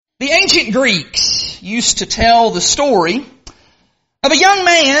The ancient Greeks used to tell the story of a young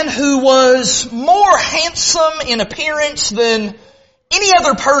man who was more handsome in appearance than any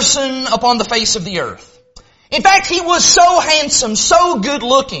other person upon the face of the earth. In fact, he was so handsome, so good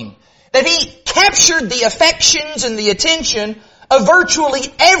looking, that he captured the affections and the attention of virtually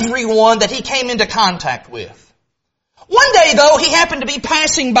everyone that he came into contact with. One day, though, he happened to be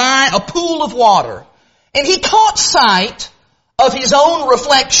passing by a pool of water, and he caught sight of his own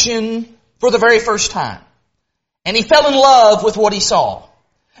reflection for the very first time. And he fell in love with what he saw.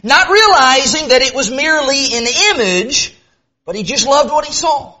 Not realizing that it was merely an image, but he just loved what he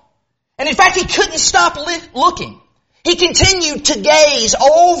saw. And in fact, he couldn't stop looking. He continued to gaze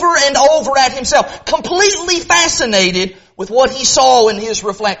over and over at himself, completely fascinated with what he saw in his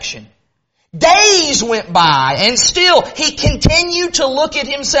reflection. Days went by, and still he continued to look at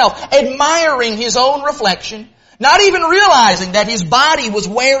himself, admiring his own reflection, not even realizing that his body was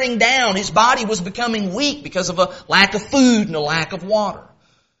wearing down, his body was becoming weak because of a lack of food and a lack of water.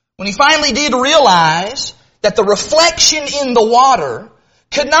 When he finally did realize that the reflection in the water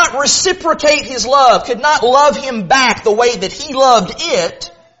could not reciprocate his love, could not love him back the way that he loved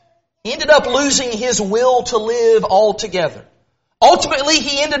it, he ended up losing his will to live altogether. Ultimately,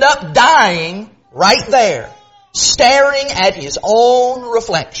 he ended up dying right there, staring at his own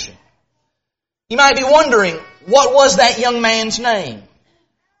reflection. You might be wondering, what was that young man's name?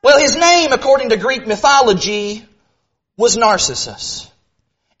 Well, his name, according to Greek mythology, was Narcissus.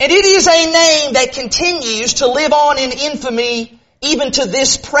 And it is a name that continues to live on in infamy even to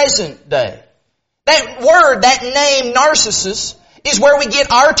this present day. That word, that name, Narcissus, is where we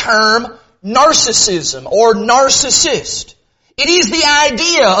get our term narcissism or narcissist. It is the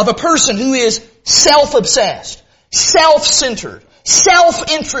idea of a person who is self-obsessed, self-centered,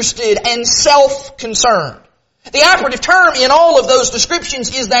 self-interested, and self-concerned. The operative term in all of those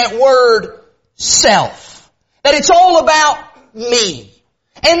descriptions is that word self. That it's all about me.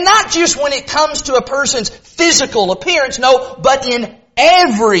 And not just when it comes to a person's physical appearance, no, but in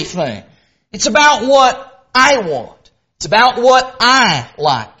everything. It's about what I want. It's about what I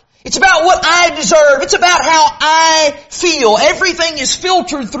like. It's about what I deserve. It's about how I feel. Everything is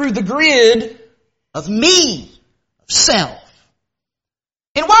filtered through the grid of me, of self.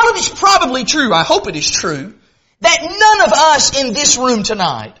 And while it is probably true, I hope it is true, that none of us in this room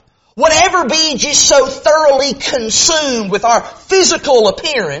tonight would ever be just so thoroughly consumed with our physical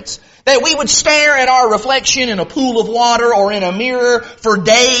appearance that we would stare at our reflection in a pool of water or in a mirror for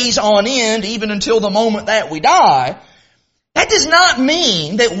days on end, even until the moment that we die. That does not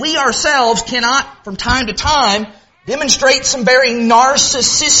mean that we ourselves cannot, from time to time, demonstrate some very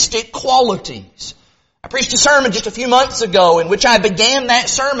narcissistic qualities. I preached a sermon just a few months ago in which I began that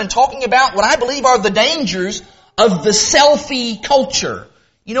sermon talking about what I believe are the dangers of the selfie culture.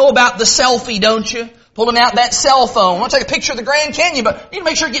 You know about the selfie, don't you? Pulling out that cell phone. I want to take a picture of the Grand Canyon, but you need to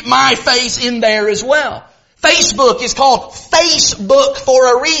make sure to get my face in there as well. Facebook is called Facebook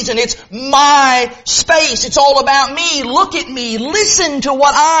for a reason. It's my space. It's all about me. Look at me. Listen to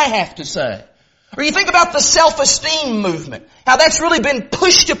what I have to say. Or you think about the self-esteem movement. How that's really been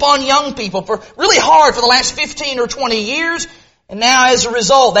pushed upon young people for really hard for the last 15 or 20 years. And now as a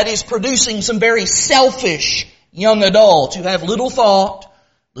result, that is producing some very selfish young adults who have little thought,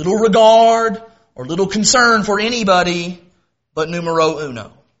 little regard, or little concern for anybody but numero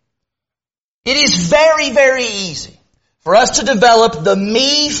uno. It is very, very easy for us to develop the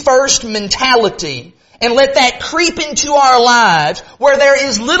me-first mentality and let that creep into our lives where there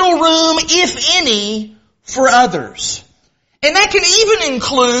is little room, if any, for others. And that can even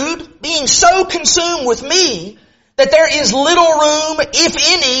include being so consumed with me that there is little room, if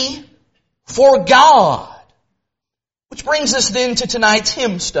any, for God. Which brings us then to tonight's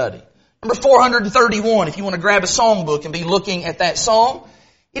hymn study. Number 431, if you want to grab a songbook and be looking at that song.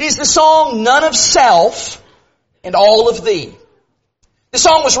 It is the song, None of Self and All of Thee. The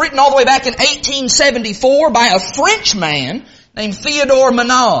song was written all the way back in 1874 by a French man named Theodore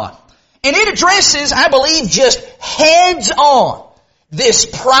Monod. And it addresses, I believe, just heads on this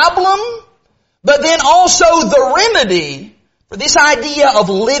problem, but then also the remedy for this idea of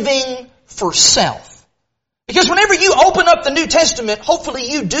living for self. Because whenever you open up the New Testament,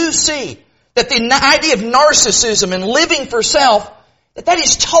 hopefully you do see that the idea of narcissism and living for self, that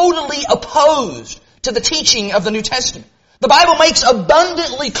is totally opposed to the teaching of the New Testament. The Bible makes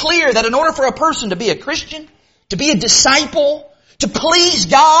abundantly clear that in order for a person to be a Christian, to be a disciple, to please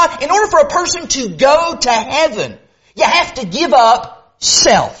God, in order for a person to go to heaven, you have to give up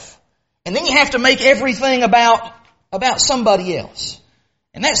self. And then you have to make everything about somebody else.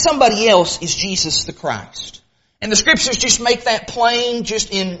 And that somebody else is Jesus the Christ. And the Scriptures just make that plain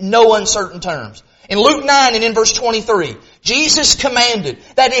just in no uncertain terms. In Luke 9 and in verse 23, Jesus commanded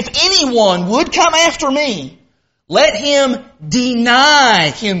that if anyone would come after me, let him deny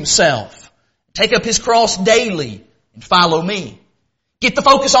himself, take up his cross daily, and follow me. Get the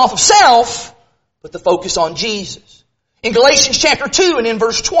focus off of self, but the focus on Jesus. In Galatians chapter 2 and in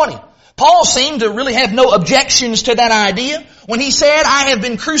verse 20, Paul seemed to really have no objections to that idea when he said, I have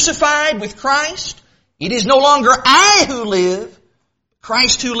been crucified with Christ. It is no longer I who live,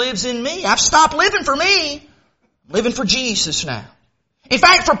 Christ who lives in me. I've stopped living for me. I'm living for Jesus now. In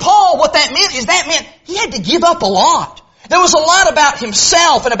fact, for Paul, what that meant he had to give up a lot. There was a lot about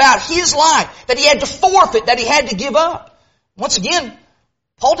himself and about his life that he had to forfeit, that he had to give up. Once again,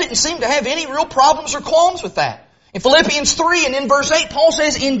 Paul didn't seem to have any real problems or qualms with that. In Philippians 3 and in verse 8, Paul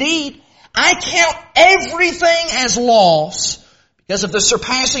says, indeed, I count everything as loss because of the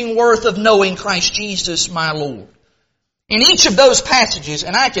surpassing worth of knowing Christ Jesus my Lord. In each of those passages,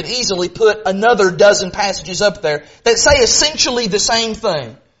 and I could easily put another dozen passages up there that say essentially the same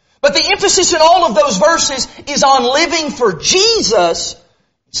thing. But the emphasis in all of those verses is on living for Jesus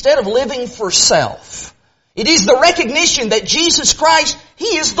instead of living for self. It is the recognition that Jesus Christ,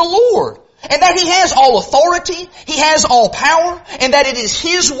 He is the Lord. And that He has all authority, He has all power, and that it is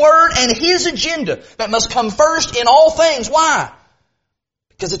His word and His agenda that must come first in all things. Why?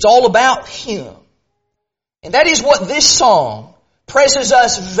 Because it's all about Him. And that is what this song presses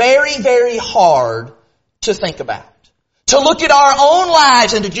us very, very hard to think about. To look at our own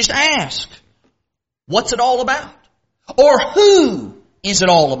lives and to just ask, what's it all about? Or who is it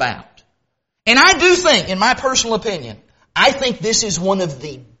all about? And I do think, in my personal opinion, I think this is one of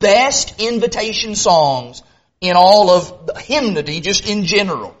the best invitation songs in all of hymnody, just in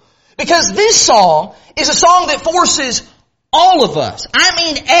general. Because this song is a song that forces all of us, I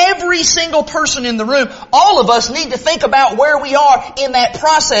mean every single person in the room, all of us need to think about where we are in that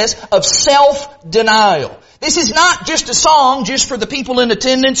process of self-denial. This is not just a song just for the people in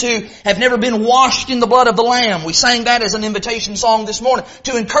attendance who have never been washed in the blood of the Lamb. We sang that as an invitation song this morning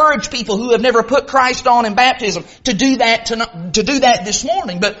to encourage people who have never put Christ on in baptism to do that this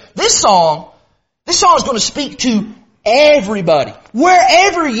morning. But this song is going to speak to everybody,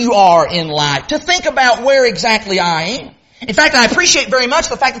 wherever you are in life, to think about where exactly I am. In fact, I appreciate very much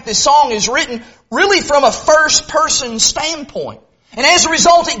the fact that this song is written really from a first-person standpoint. And as a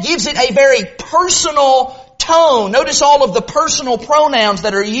result, it gives it a very personal tone. Notice all of the personal pronouns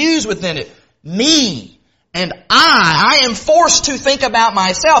that are used within it. Me and I am forced to think about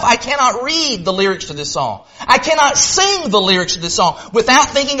myself. I cannot read the lyrics to this song. I cannot sing the lyrics to this song without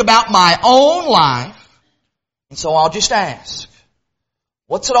thinking about my own life. And so I'll just ask,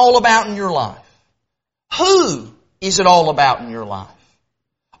 what's it all about in your life? Who is it all about in your life?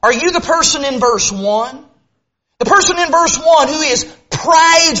 Are you the person in verse 1? The person in verse 1 who is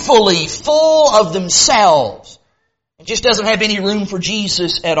pridefully full of themselves and just doesn't have any room for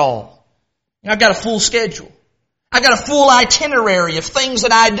Jesus at all. I've got a full schedule. I've got a full itinerary of things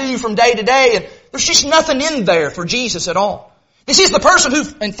that I do from day to day, and there's just nothing in there for Jesus at all. This is the person who,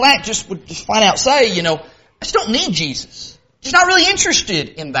 in fact, just would just flat out say, I just don't need Jesus. Just not really interested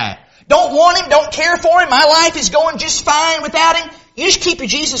in that. Don't want Him, don't care for Him. My life is going just fine without Him. You just keep your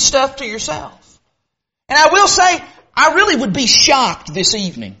Jesus stuff to yourself. And I will say, I really would be shocked this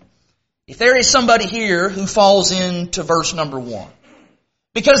evening if there is somebody here who falls into verse number 1.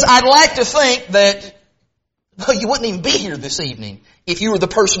 Because I'd like to think that, you wouldn't even be here this evening if you were the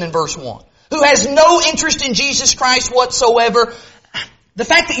person in verse 1 who has no interest in Jesus Christ whatsoever. The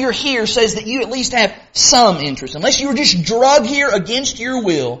fact that you're here says that you at least have some interest. Unless you were just drugged here against your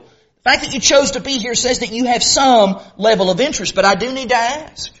will, the fact that you chose to be here says that you have some level of interest. But I do need to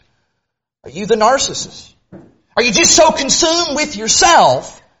ask, are you the narcissist? Are you just so consumed with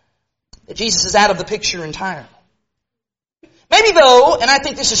yourself that Jesus is out of the picture entirely? Maybe though, and I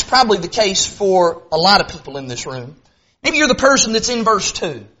think this is probably the case for a lot of people in this room, maybe you're the person that's in verse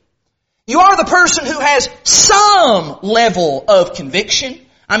 2. You are the person who has some level of conviction.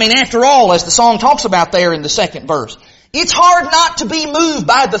 I mean, after all, as the song talks about there in the second verse, it's hard not to be moved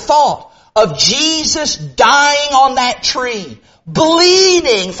by the thought of Jesus dying on that tree,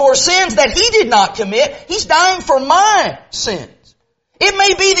 bleeding for sins that He did not commit. He's dying for my sins. It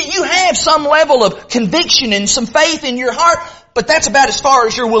may be that you have some level of conviction and some faith in your heart, but that's about as far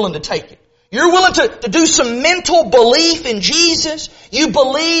as you're willing to take it. You're willing to do some mental belief in Jesus. You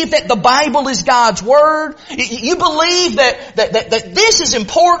believe that the Bible is God's Word. You believe that this is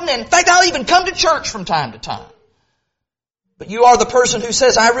important. And in fact, I'll even come to church from time to time. But you are the person who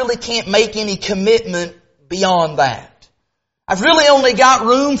says, I really can't make any commitment beyond that. I've really only got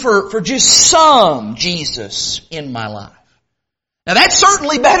room for just some Jesus in my life. Now that's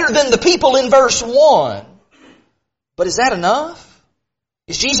certainly better than the people in verse 1. But is that enough?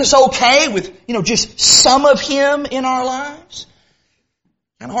 Is Jesus okay with, just some of Him in our lives?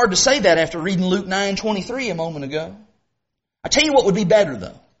 Kind of hard to say that after reading Luke 9:23 a moment ago. I tell you what would be better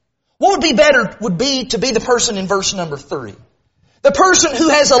though. What would be better would be to be the person in verse number 3. The person who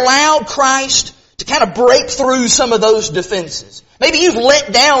has allowed Christ to kind of break through some of those defenses. Maybe you've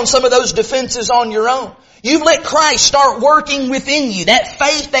let down some of those defenses on your own. You've let Christ start working within you. That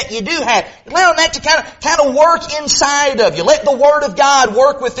faith that you do have, allowing that to kind of work inside of you. Let the Word of God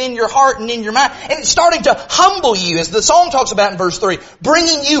work within your heart and in your mind. And it's starting to humble you, as the song talks about in verse 3.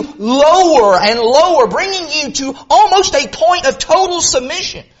 Bringing you lower and lower. Bringing you to almost a point of total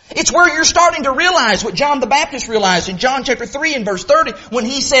submission. It's where you're starting to realize what John the Baptist realized in John chapter 3 and verse 30 when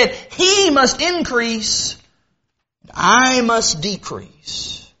he said, He must increase, I must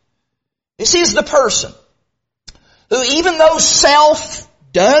decrease. This is the person who, even though self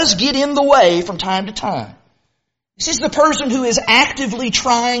does get in the way from time to time, this is the person who is actively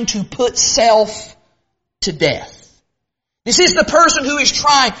trying to put self to death. This is the person who is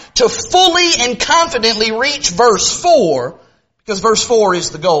trying to fully and confidently reach verse 4, because verse 4 is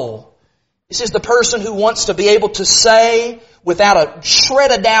the goal. This is the person who wants to be able to say, without a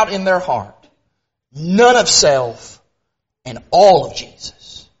shred of doubt in their heart, none of self and all of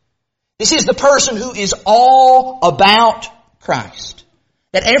Jesus. This is the person who is all about Christ.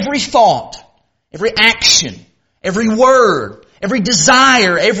 That every thought, every action, every word, every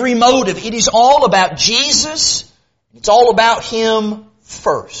desire, every motive, it is all about Jesus. It's all about Him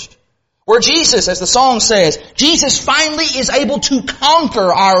first. Where Jesus, as the song says, Jesus finally is able to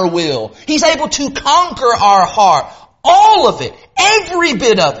conquer our will. He's able to conquer our heart. All of it. Every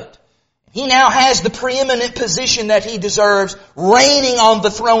bit of it. He now has the preeminent position that He deserves, reigning on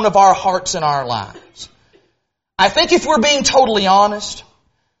the throne of our hearts and our lives. I think if we're being totally honest,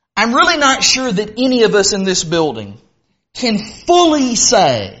 I'm really not sure that any of us in this building can fully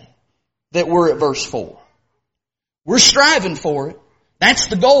say that we're at verse 4. We're striving for it. That's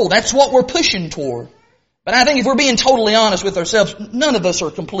the goal. That's what we're pushing toward. But I think if we're being totally honest with ourselves, none of us are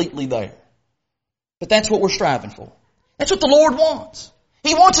completely there. But that's what we're striving for. That's what the Lord wants.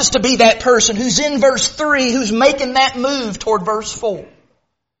 He wants us to be that person who's in verse 3, who's making that move toward verse 4.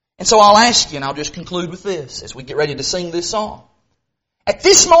 And so I'll ask you, and I'll just conclude with this as we get ready to sing this song. At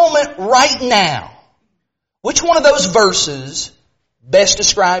this moment right now, which one of those verses best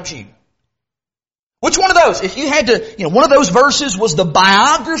describes you? Which one of those? If you had to, one of those verses was the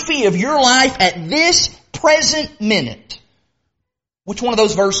biography of your life at this present minute, which one of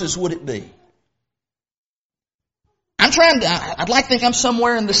those verses would it be? I'd like to think I'm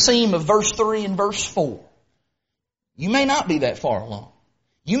somewhere in the seam of verse 3 and verse 4. You may not be that far along.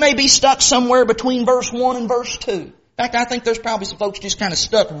 You may be stuck somewhere between verse 1 and verse 2. In fact, I think there's probably some folks just kind of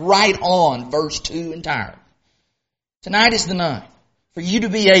stuck right on verse 2 entirely. Tonight is the night for you to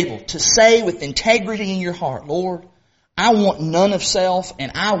be able to say with integrity in your heart, Lord, I want none of self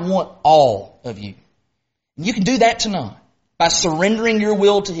and I want all of you. And you can do that tonight by surrendering your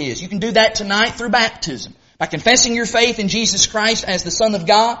will to His. You can do that tonight through baptism. By confessing your faith in Jesus Christ as the Son of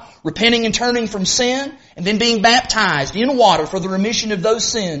God, repenting and turning from sin, and then being baptized in water for the remission of those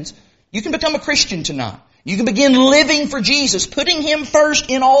sins, you can become a Christian tonight. You can begin living for Jesus, putting Him first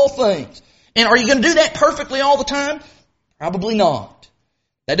in all things. And are you going to do that perfectly all the time? Probably not.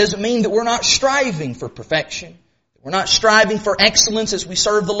 That doesn't mean that we're not striving for perfection. We're not striving for excellence as we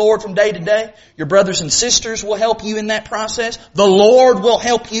serve the Lord from day to day. Your brothers and sisters will help you in that process. The Lord will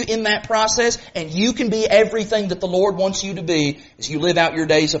help you in that process. And you can be everything that the Lord wants you to be as you live out your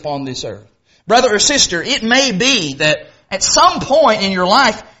days upon this earth. Brother or sister, it may be that at some point in your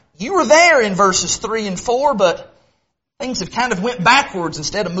life, you were there in verses 3 and 4, but things have kind of went backwards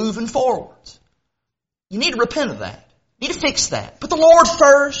instead of moving forwards. You need to repent of that. You need to fix that. Put the Lord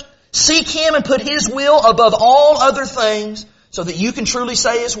first. Seek Him and put His will above all other things so that you can truly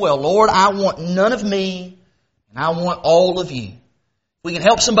say as well, Lord, I want none of me and I want all of you. If we can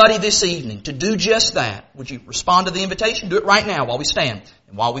help somebody this evening to do just that, would you respond to the invitation? Do it right now while we stand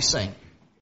and while we sing.